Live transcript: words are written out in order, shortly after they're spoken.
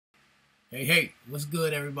Hey, what's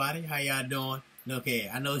good, everybody? How y'all doing? Okay,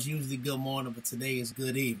 I know it's usually good morning, but today is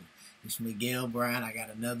good evening. It's Miguel Brown. I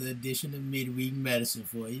got another edition of Midweek Medicine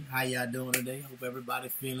for you. How y'all doing today? Hope everybody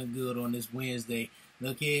feeling good on this Wednesday.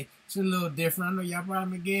 Look here, it's a little different. I know y'all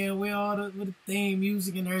probably Miguel with the theme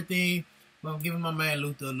music and everything, but I'm giving my man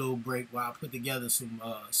Luther a little break while I put together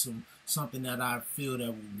something that I feel that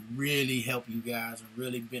will really help you guys and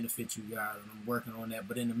really benefit you guys. And I'm working on that.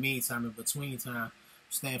 But in the meantime, in between time,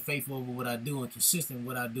 staying faithful over what I do and consistent with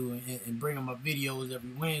what I do and bringing my videos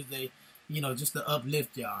every Wednesday, just to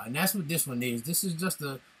uplift y'all. And that's what this one is. This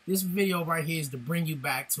video right here is to bring you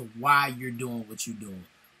back to why you're doing what you're doing.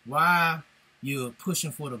 Why you're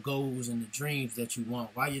pushing for the goals and the dreams that you want.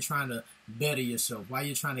 Why you're trying to better yourself. Why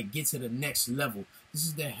you're trying to get to the next level. This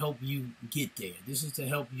is to help you get there. This is to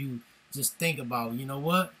help you just think about, you know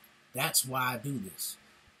what? That's why I do this.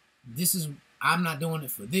 I'm not doing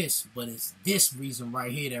it for this, but it's this reason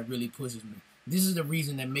right here that really pushes me. This is the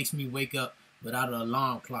reason that makes me wake up without an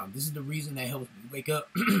alarm clock. This is the reason that helps me wake up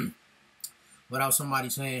without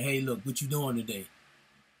somebody saying, hey, look, what you doing today?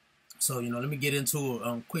 So, let me get into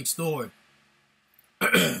a quick story.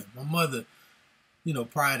 My mother,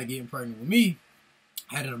 prior to getting pregnant with me,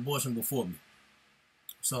 had an abortion before me.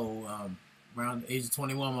 So, around the age of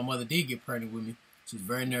 21, my mother did get pregnant with me. She was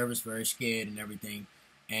very nervous, very scared and everything.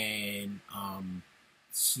 And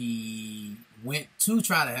she went to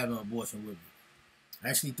try to have an abortion with me.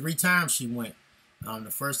 Actually, 3 times she went. The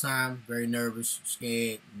first time, very nervous,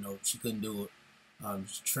 scared. She couldn't do it. She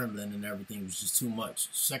was trembling and everything. It was just too much.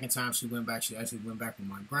 Second time she went back, she actually went back with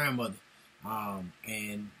my grandmother.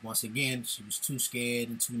 And once again, she was too scared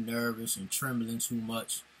and too nervous and trembling too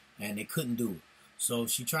much, and they couldn't do it. So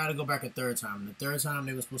she tried to go back a third time. And the third time,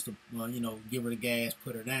 they were supposed to, give her the gas,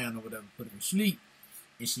 put her down or whatever, put her to sleep.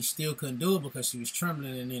 And she still couldn't do it because she was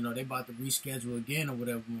trembling, and they about to reschedule again or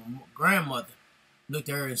whatever. My grandmother looked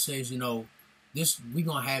at her and says, we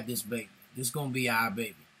gonna have this baby. This gonna be our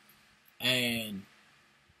baby. And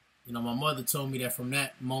my mother told me that from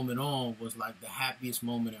that moment on was like the happiest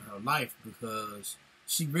moment in her life because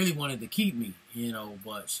she really wanted to keep me,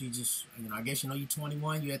 but she just, I guess, you're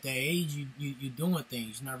 21, you're at that age, you're doing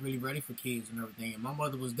things, you're not really ready for kids and everything. And my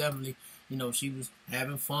mother was definitely, she was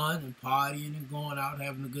having fun and partying and going out,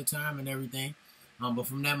 having a good time and everything. But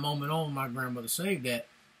from that moment on, my grandmother said that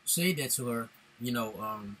to her,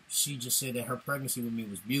 she just said that her pregnancy with me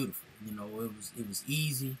was beautiful. It was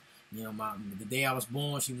easy. The day I was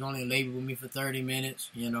born, she was only in labor with me for 30 minutes,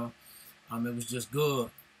 it was just good.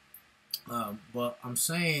 But I'm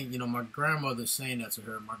saying, my grandmother saying that to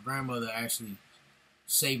her. My grandmother actually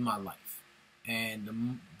saved my life.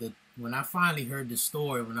 And when I finally heard this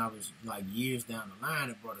story, when I was like years down the line,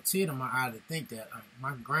 it brought a tear to my eye to think that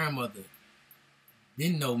my grandmother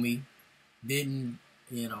didn't know me, I'm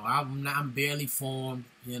barely formed,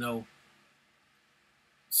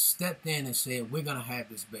 stepped in and said, we're gonna have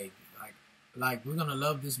this baby. Like we're gonna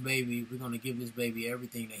love this baby. We're gonna give this baby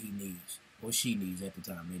everything that he needs or she needs at the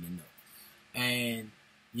time. They didn't know. And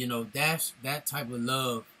that type of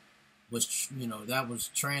love was that was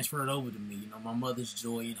transferred over to me. My mother's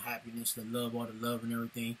joy and happiness, the love, all the love and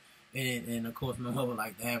everything, and of course my mother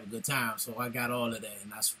liked to have a good time, so I got all of that,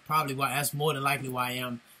 and that's more than likely why I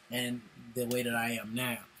am and the way that I am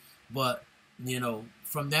now. But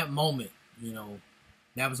from that moment,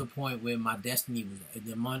 that was a point where my destiny was,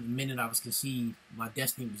 the minute I was conceived, my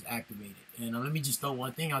destiny was activated. And let me just throw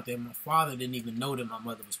one thing out there. My father didn't even know that my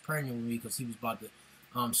mother was pregnant with me because he was about to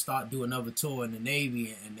start doing another tour in the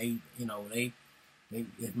Navy. And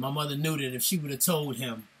if my mother knew that if she would have told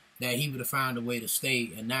him that he would have found a way to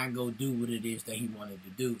stay and not go do what it is that he wanted to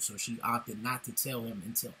do. So she opted not to tell him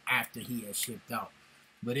until after he had shipped out.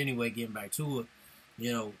 But anyway, getting back to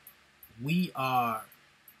it, we are...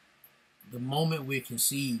 The moment we're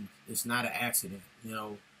conceived, it's not an accident.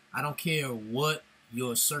 I don't care what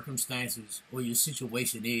your circumstances or your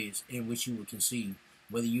situation is in which you were conceived.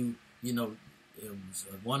 Whether it was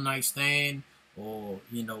a one-night stand or,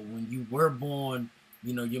 when you were born,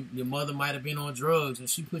 your mother might have been on drugs and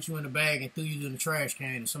she put you in a bag and threw you in the trash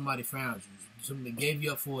can and somebody found you. Somebody gave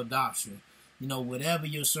you up for adoption. Whatever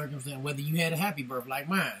your circumstance, whether you had a happy birth like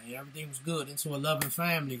mine, everything was good, into a loving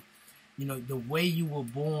family, the way you were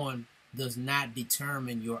born does not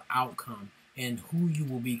determine your outcome and who you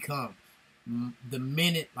will become. The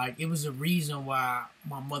minute, it was a reason why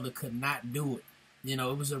my mother could not do it.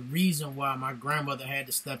 It was a reason why my grandmother had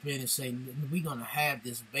to step in and say, we're going to have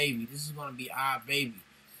this baby. This is going to be our baby.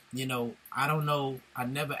 I don't know. I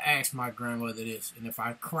never asked my grandmother this. And if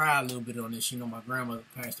I cry a little bit on this, my grandmother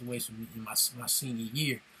passed away from me in my senior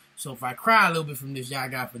year. So if I cry a little bit from this, y'all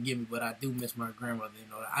gotta forgive me, but I do miss my grandmother. You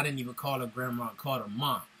know, I didn't even call her grandma, I called her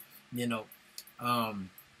mom. You know,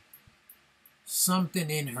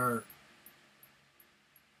 something in her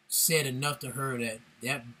said enough to her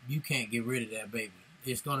that you can't get rid of that baby.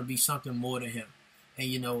 It's gonna be something more to him, and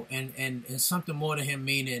you know, and something more to him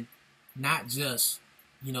meaning not just,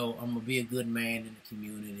 you know, I'm gonna be a good man in the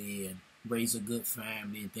community and raise a good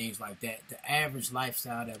family and things like that. The average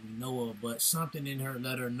lifestyle that we know of, but something in her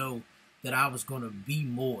let her know that I was gonna be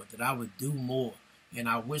more, that I would do more. And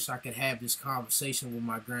I wish I could have this conversation with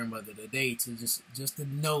my grandmother today to just to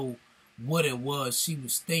know what it was she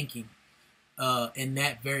was thinking in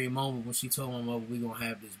that very moment when she told my mother we're gonna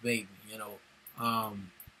have this baby. You know,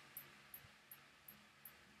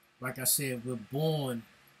 like I said, we're born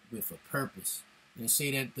with a purpose. And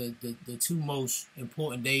say that the two most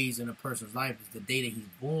important days in a person's life is the day that he's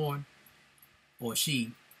born, or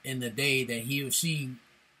she, and the day that he or she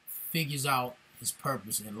figures out his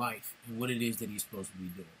purpose in life and what it is that he's supposed to be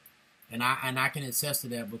doing. And I can attest to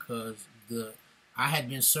that because I had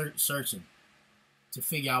been searching to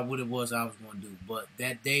figure out what it was I was going to do. But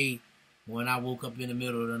that day when I woke up in the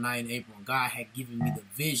middle of the night in April, God had given me the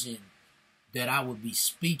vision that I would be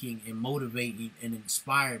speaking and motivating and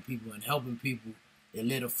inspiring people and helping people. It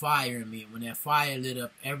lit a fire in me. And when that fire lit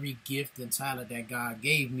up, every gift and talent that God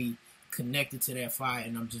gave me connected to that fire,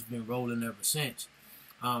 and I've just been rolling ever since.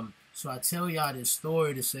 So I tell y'all this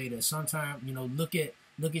story to say that sometimes, you know, look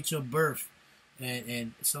at your birth,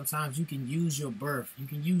 and sometimes you can use your birth. You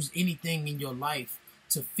can use anything in your life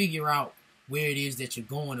to figure out where it is that you're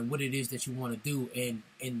going and what it is that you want to do,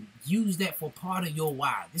 and use that for part of your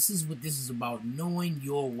why. This is what this is about, knowing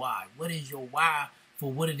your why. What is your why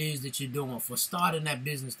for what it is that you're doing, for starting that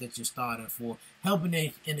business that you're starting, for helping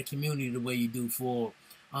in the community the way you do, for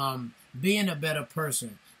being a better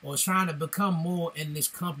person, or trying to become more in this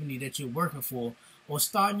company that you're working for, or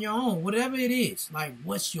starting your own, whatever it is. Like,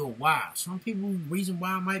 what's your why? Some people, reason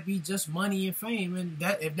why might be just money and fame, and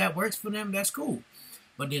that if that works for them, that's cool.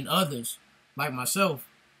 But then others, like myself,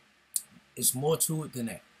 it's more to it than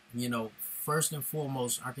that. You know, first and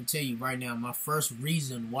foremost, I can tell you right now, my first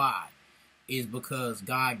reason why is because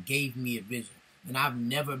God gave me a vision. And I've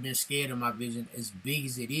never been scared of my vision as big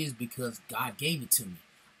as it is because God gave it to me.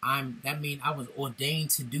 That means I was ordained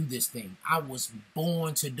to do this thing. I was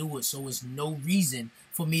born to do it. So it's no reason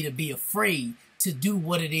for me to be afraid to do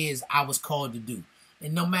what it is I was called to do.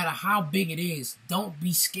 And no matter how big it is, don't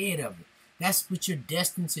be scared of it. That's what you're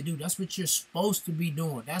destined to do. That's what you're supposed to be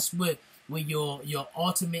doing. That's where your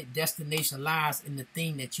ultimate destination lies, in the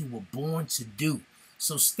thing that you were born to do.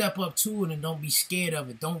 So step up to it and don't be scared of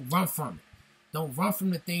it. Don't run from it. Don't run from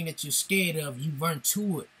the thing that you're scared of. You run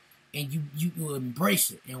to it, and you embrace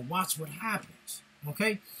it and watch what happens.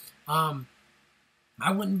 Okay? I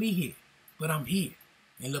wouldn't be here, but I'm here.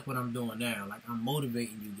 And look what I'm doing now. Like, I'm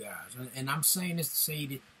motivating you guys. And I'm saying this to say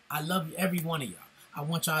that I love every one of y'all. I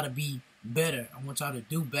want y'all to be better. I want y'all to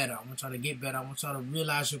do better. I want y'all to get better. I want y'all to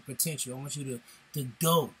realize your potential. I want you to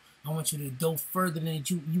go. I want you to go further than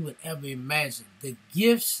you would ever imagine. The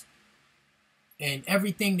gifts and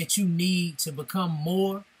everything that you need to become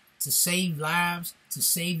more, to save lives, to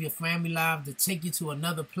save your family lives, to take you to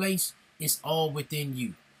another place, it's all within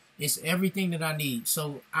you. It's everything that I need.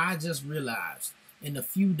 So I just realized in a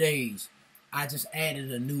few days, I just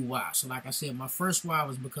added a new why. So like I said, my first why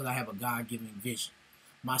was because I have a God-given vision.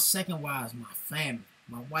 My second why is my family,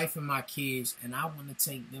 my wife and my kids, and I want to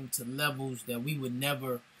take them to levels that we would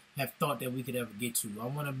never have thought that we could ever get to. I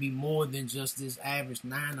want to be more than just this average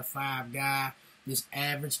 9-to-5 guy, this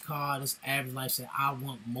average car, this average lifestyle. I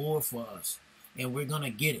want more for us, and we're going to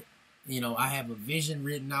get it. You know, I have a vision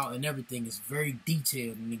written out and everything. It's very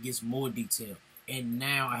detailed, and it gets more detailed. And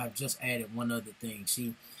now I have just added one other thing.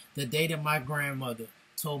 See, the day that my grandmother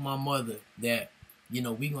told my mother that, you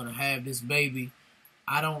know, we're going to have this baby,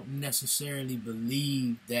 I don't necessarily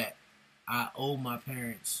believe that I owe my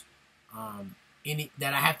parents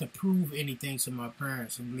that I have to prove anything to my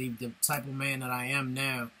parents. I believe the type of man that I am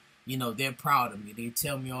now, you know, they're proud of me. They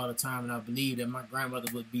tell me all the time, and I believe that my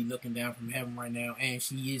grandmother would be looking down from heaven right now, and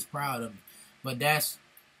she is proud of me. But that's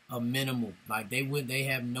a minimal. Like, they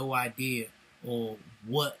have no idea or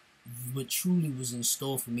what truly was in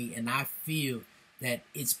store for me, and I feel that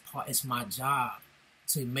it's my job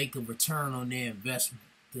to make a return on their investment.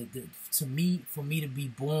 For me to be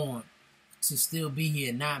born, to still be here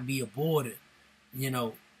and not be aborted, you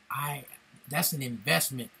know, that's an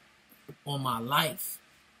investment on my life,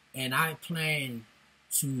 and I plan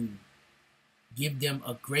to give them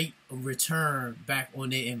a great return back on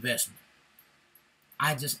their investment.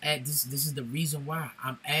 I just add this. This is the reason why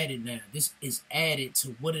I'm added now. This is added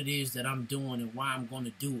to what it is that I'm doing and why I'm going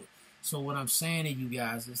to do it. So what I'm saying to you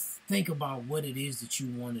guys is think about what it is that you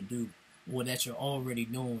want to do or that you're already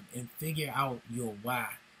doing and figure out your why,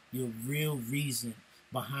 your real reason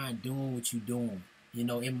behind doing what you're doing. You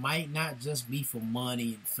know, it might not just be for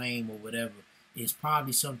money and fame or whatever. It's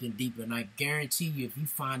probably something deeper. And I guarantee you, if you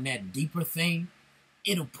find that deeper thing,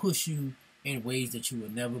 it'll push you in ways that you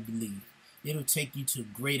would never believe. It'll take you to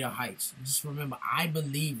greater heights. Just remember, I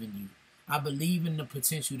believe in you. I believe in the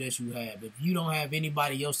potential that you have. If you don't have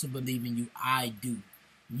anybody else to believe in you, I do.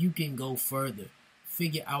 You can go further.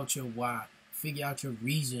 Figure out your why. Figure out your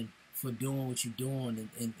reason for doing what you're doing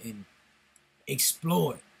and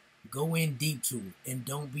explore it. Go in deep to it. And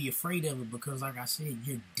don't be afraid of it because, like I said,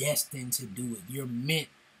 you're destined to do it. You're meant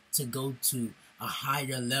to go to a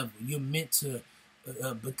higher level. You're meant to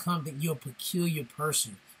become you're a peculiar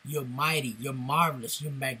person. You're mighty. You're marvelous.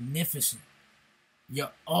 You're magnificent.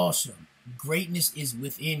 You're awesome. Greatness is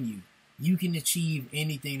within you. You can achieve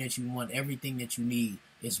anything that you want. Everything that you need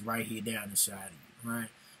is right here down inside of you. Right?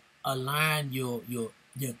 Align your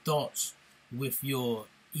thoughts with your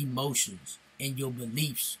emotions and your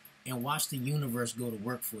beliefs, and watch the universe go to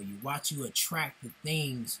work for you. Watch you attract the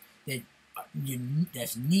things that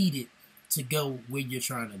that's needed to go where you're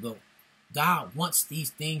trying to go. God wants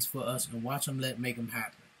these things for us, and watch Him make them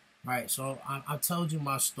happen. Right? So I told you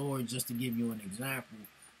my story just to give you an example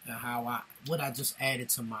of how what I just added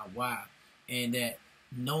to my why, and that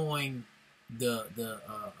knowing the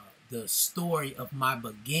story of my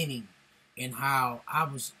beginning and how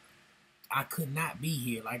I could not be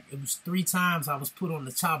here. Like it was 3 times I was put on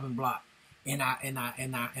the chopping block, and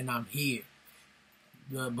I'm here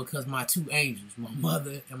because my 2 angels, my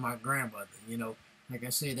mother and my grandmother. You know, like I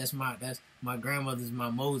said, that's my grandmother's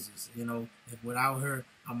my Moses. You know, if without her,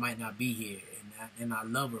 I might not be here, and I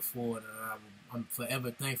love her for it, and I'm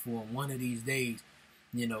forever thankful. And one of these days,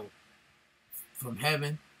 you know, from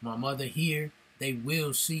heaven, my mother here, they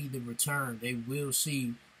will see the return. They will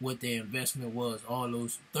see what their investment was all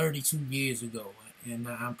those 32 years ago, and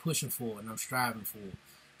I'm pushing for it, and I'm striving for it.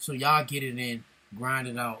 So y'all get it in, grind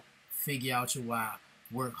it out, figure out your why,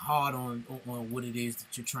 work hard on what it is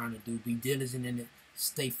that you're trying to do. Be diligent in it.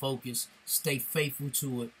 Stay focused. Stay faithful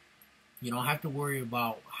to it. You don't have to worry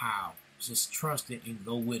about how. Just trust it and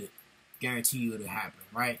go with it. Guarantee you it'll happen,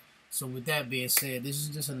 right? So with that being said, this is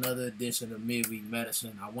just another edition of Midweek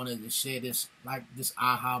Medicine. I wanted to share this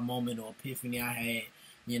aha moment or epiphany I had,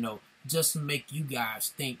 you know, just to make you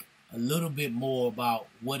guys think a little bit more about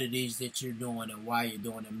what it is that you're doing and why you're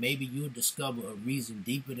doing it. Maybe you'll discover a reason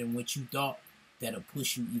deeper than what you thought that'll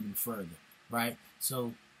push you even further, right?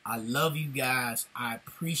 So I love you guys. I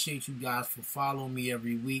appreciate you guys for following me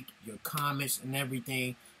every week, your comments and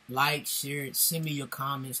everything. Like, share it, send me your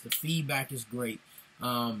comments. The feedback is great.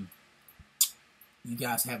 You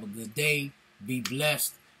guys have a good day. Be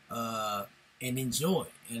blessed and enjoy.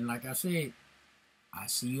 And like I said, I'll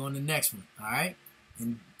see you on the next one. All right?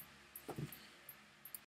 And